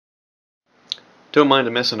Don't mind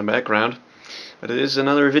the mess in the background, but it is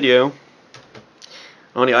another video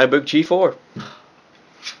on the iBook G4.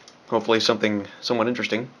 Hopefully something somewhat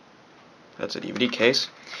interesting. That's a DVD case.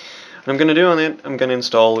 What I'm going to do on it, I'm going to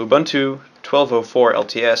install Ubuntu 12.04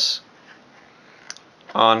 LTS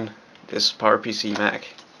on this PowerPC Mac.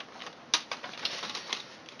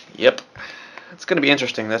 Yep, it's going to be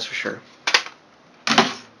interesting, that's for sure.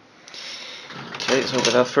 Okay, so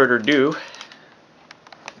without further ado,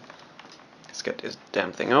 let's get this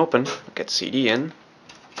damn thing open, get CD in.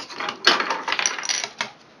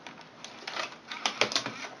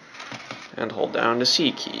 And hold down the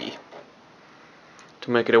C key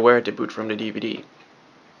to make it aware to boot from the DVD.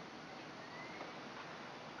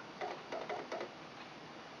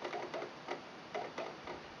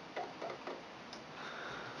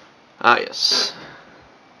 Ah yes,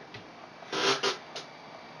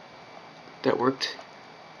 that worked.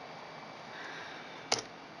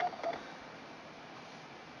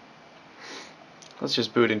 Let's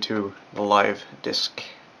just boot into the live disk.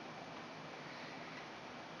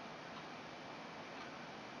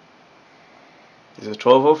 This is a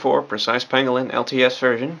 12.04 precise pangolin LTS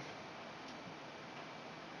version.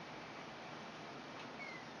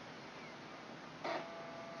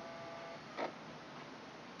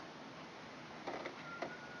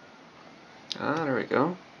 Ah, there we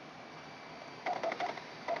go.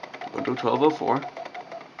 Ubuntu 12.04.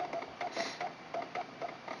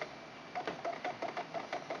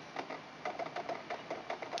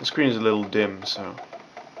 The screen is a little dim, so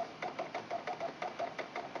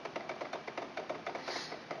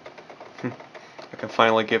I can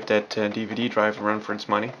finally give that DVD drive a run for its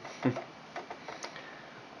money,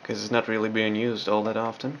 because it's not really being used all that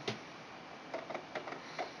often.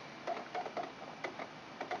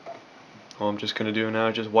 All I'm just going to do now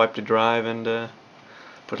is just wipe the drive and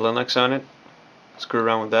put Linux on it, screw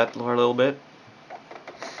around with that a little bit.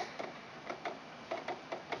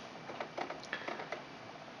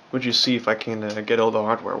 We'll just see if I can get all the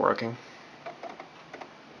hardware working.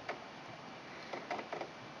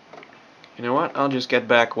 You know what, I'll just get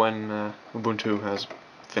back when Ubuntu has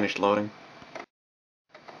finished loading.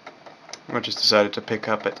 I just decided to pick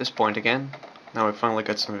up at this point again. Now we finally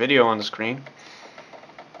got some video on the screen.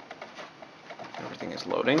 Everything is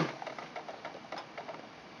loading.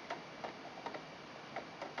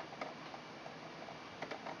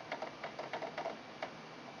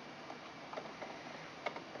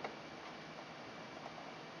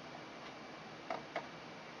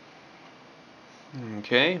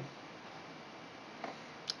 Okay.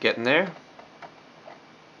 Getting there.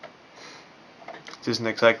 This isn't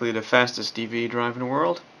exactly the fastest DVD drive in the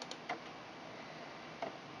world.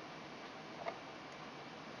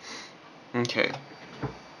 Okay.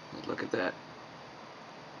 Let's look at that.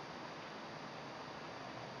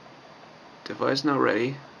 Device not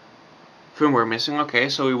ready. Firmware missing. Okay,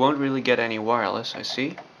 so we won't really get any wireless, I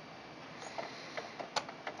see.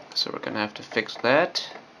 So we're gonna have to fix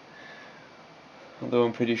that. Although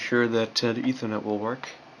I'm pretty sure that the Ethernet will work.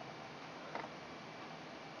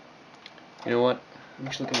 You know what? I'm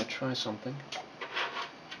actually gonna try something.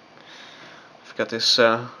 I've got this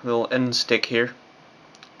little end stick here,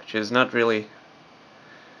 which is not really...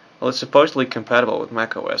 Well, it's supposedly compatible with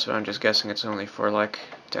macOS, but I'm just guessing it's only for like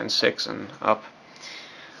 10.6 and up.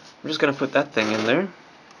 I'm just gonna put that thing in there,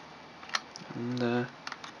 and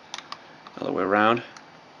other way around.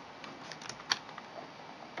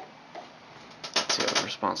 Let's see how it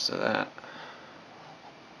responds to that.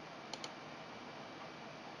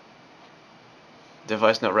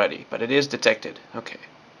 Device not ready, but it is detected. Okay.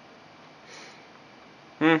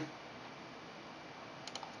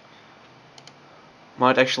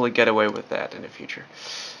 Might actually get away with that in the future.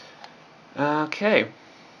 Okay.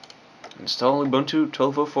 Install Ubuntu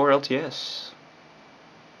 12.04 LTS.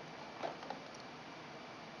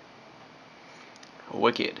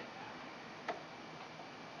 Wicked.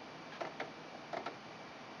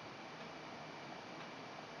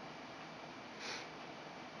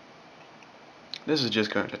 This is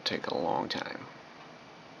just going to take a long time.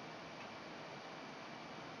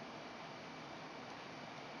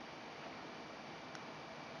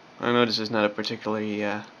 I know this is not a particularly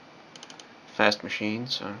fast machine,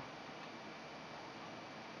 so...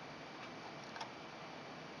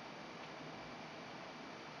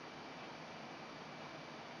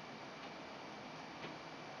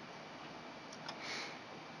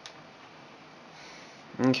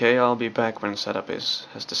 Okay, I'll be back when setup has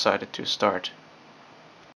decided to start.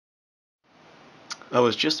 I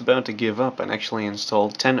was just about to give up and actually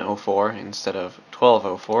installed 10.04 instead of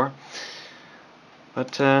 12.04,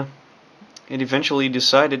 but it eventually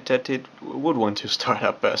decided that it would want to start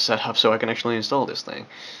up a setup so I can actually install this thing.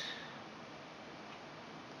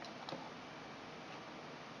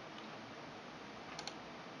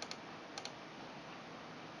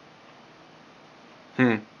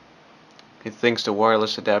 It thinks the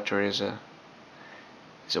wireless adapter is a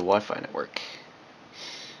Wi-Fi network.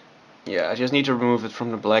 Yeah, I just need to remove it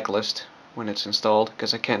from the blacklist when it's installed,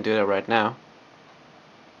 because I can't do that right now.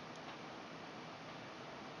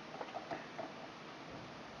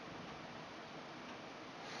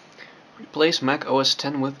 Replace Mac OS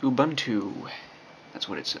X with Ubuntu. That's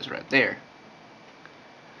what it says right there.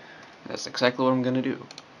 That's exactly what I'm gonna do.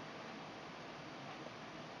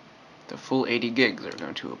 The full 80 gigs are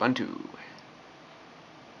going to Ubuntu.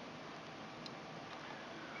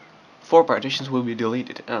 4 partitions will be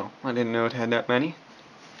deleted. Oh, I didn't know it had that many.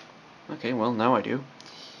 Okay, well now I do.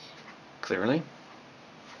 Clearly.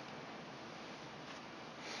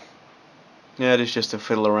 Yeah, it is just to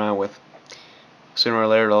fiddle around with. Sooner or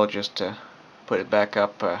later I'll just put it back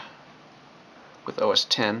up with OS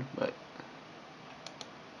X, but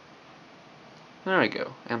there we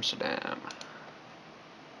go, Amsterdam.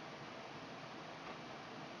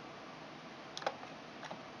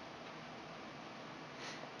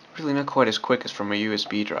 Really not quite as quick as from a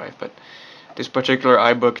USB drive, but this particular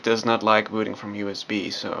iBook does not like booting from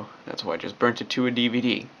USB, so that's why I just burnt it to a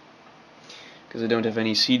DVD. Because I don't have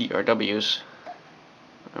any CD-RWs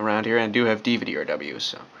around here, and I do have DVD-RWs,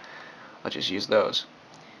 so I'll just use those.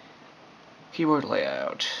 Keyboard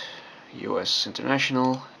layout. US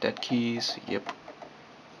International, dead keys, yep.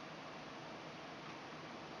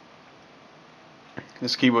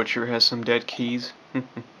 This keyboard sure has some dead keys.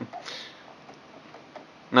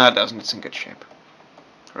 No, it doesn't, it's in good shape.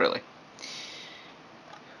 Really.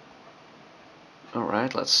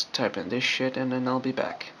 Alright, let's type in this shit and then I'll be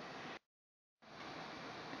back.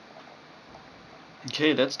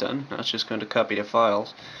 Okay, that's done. Now it's just going to copy the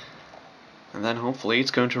files. And then hopefully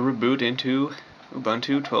it's going to reboot into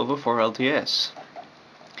Ubuntu 12.04 LTS.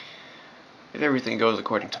 If everything goes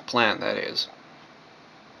according to plan, that is.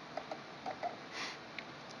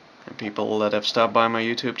 And people that have stopped by my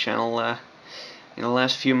YouTube channel in the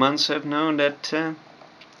last few months have known that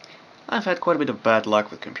I've had quite a bit of bad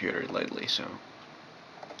luck with computers lately, so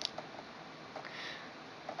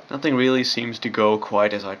nothing really seems to go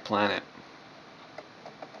quite as I'd plan it.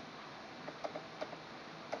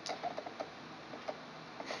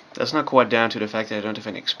 That's not quite down to the fact that I don't have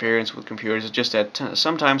any experience with computers, it's just that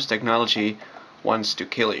sometimes technology wants to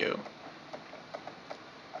kill you.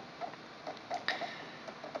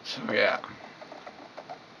 So yeah.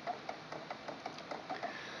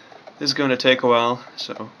 This is going to take a while,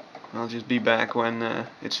 so I'll just be back when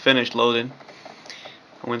it's finished loading,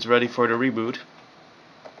 when it's ready for the reboot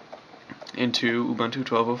into Ubuntu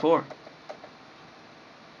 12.04.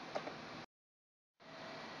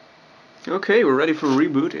 Okay, we're ready for a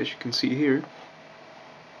reboot, as you can see here.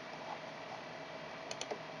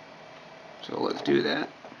 So let's do that.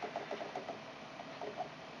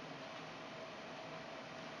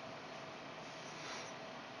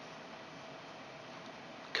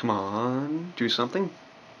 Come on, do something.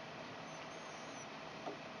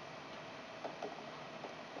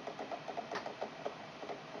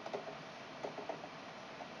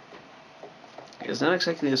 It's not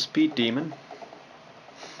exactly a speed demon.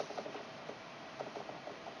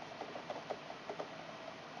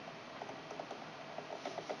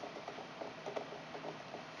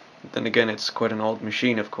 Then again, it's quite an old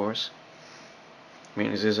machine, of course. I mean,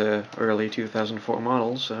 this is a early 2004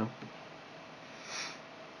 model, so...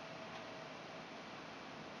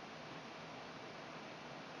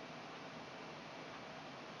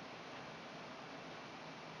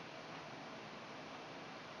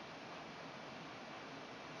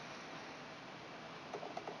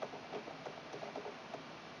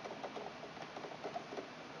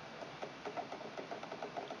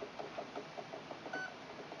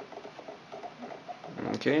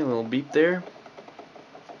 Okay, a little beep there.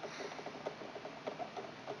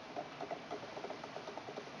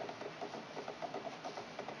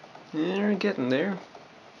 Yeah, we're getting there.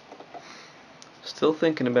 Still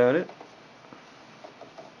thinking about it.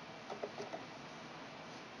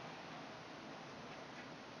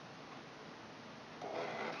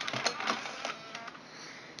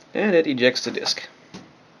 And it ejects the disk.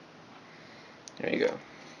 There you go.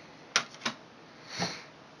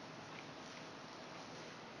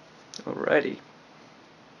 Alrighty.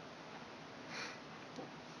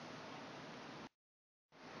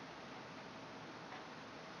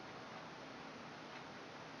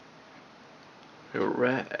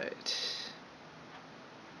 Alright.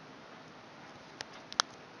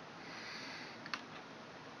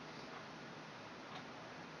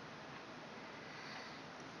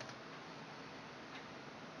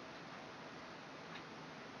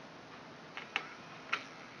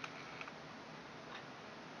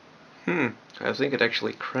 I think it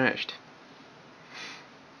actually crashed.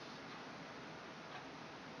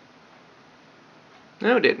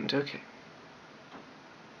 No, it didn't. Okay.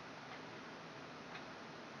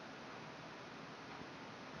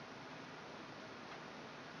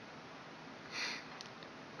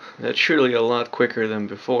 That's surely a lot quicker than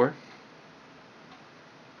before.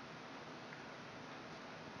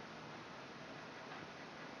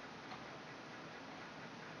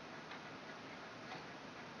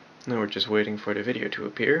 Now we're just waiting for the video to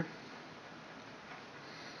appear.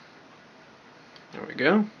 There we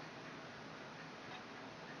go.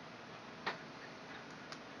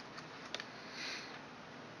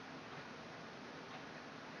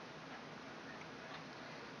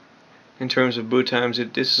 In terms of boot times,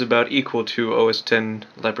 this is about equal to OS X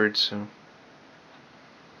Leopard, so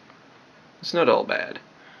it's not all bad.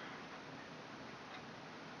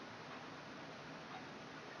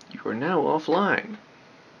 You are now offline.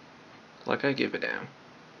 Like I give a damn.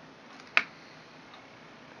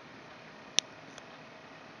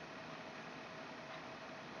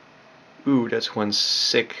 Ooh, that's one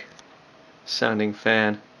sick sounding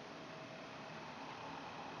fan.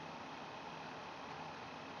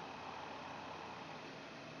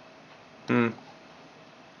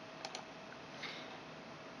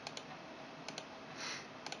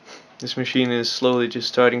 This machine is slowly just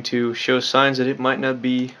starting to show signs that it might not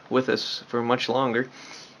be with us for much longer.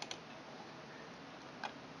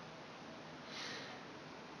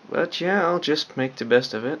 But yeah, I'll just make the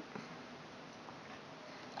best of it.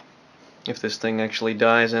 If this thing actually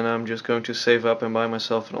dies, then I'm just going to save up and buy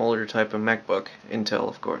myself an older type of MacBook. Intel,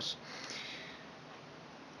 of course.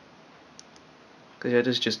 Because that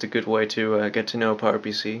is just a good way to get to know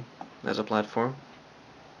PowerPC as a platform.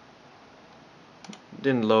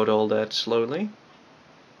 Didn't load all that slowly.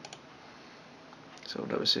 So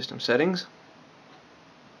that was system settings.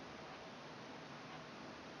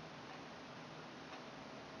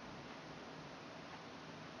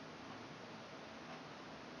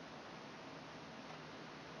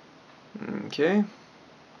 Okay.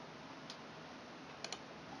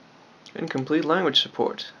 Incomplete language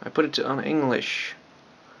support. I put it on English.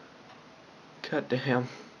 God damn.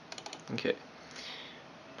 Okay.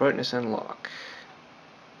 Brightness and lock.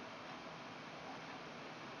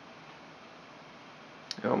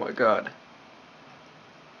 Oh my god.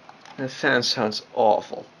 That fan sounds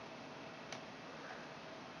awful.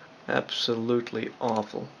 Absolutely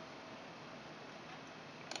awful.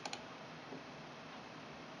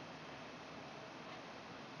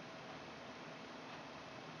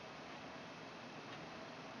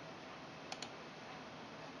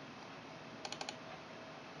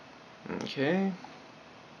 Okay.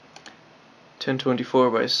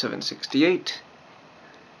 1024 by 768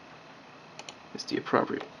 is the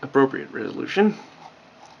appropriate resolution.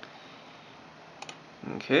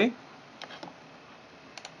 Okay.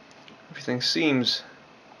 Everything seems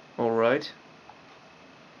alright.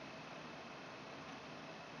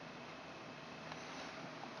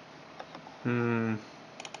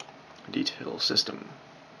 Detail system.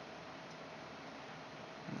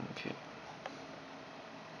 Okay.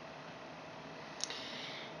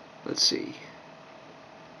 Let's see.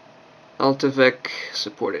 AltaVec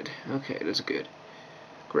supported. Okay, that's good.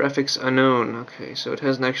 Graphics unknown. Okay, so it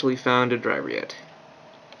hasn't actually found a driver yet.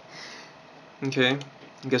 Okay,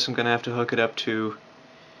 I guess I'm gonna have to hook it up to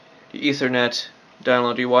the Ethernet,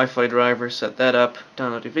 download the Wi-Fi driver, set that up,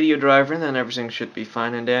 download the video driver, and then everything should be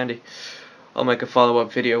fine and dandy. I'll make a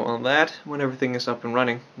follow-up video on that when everything is up and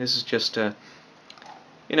running. This is just, you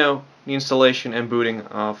know, the installation and booting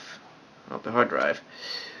of the hard drive.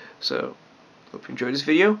 So, hope you enjoyed this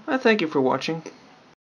video, and thank you for watching.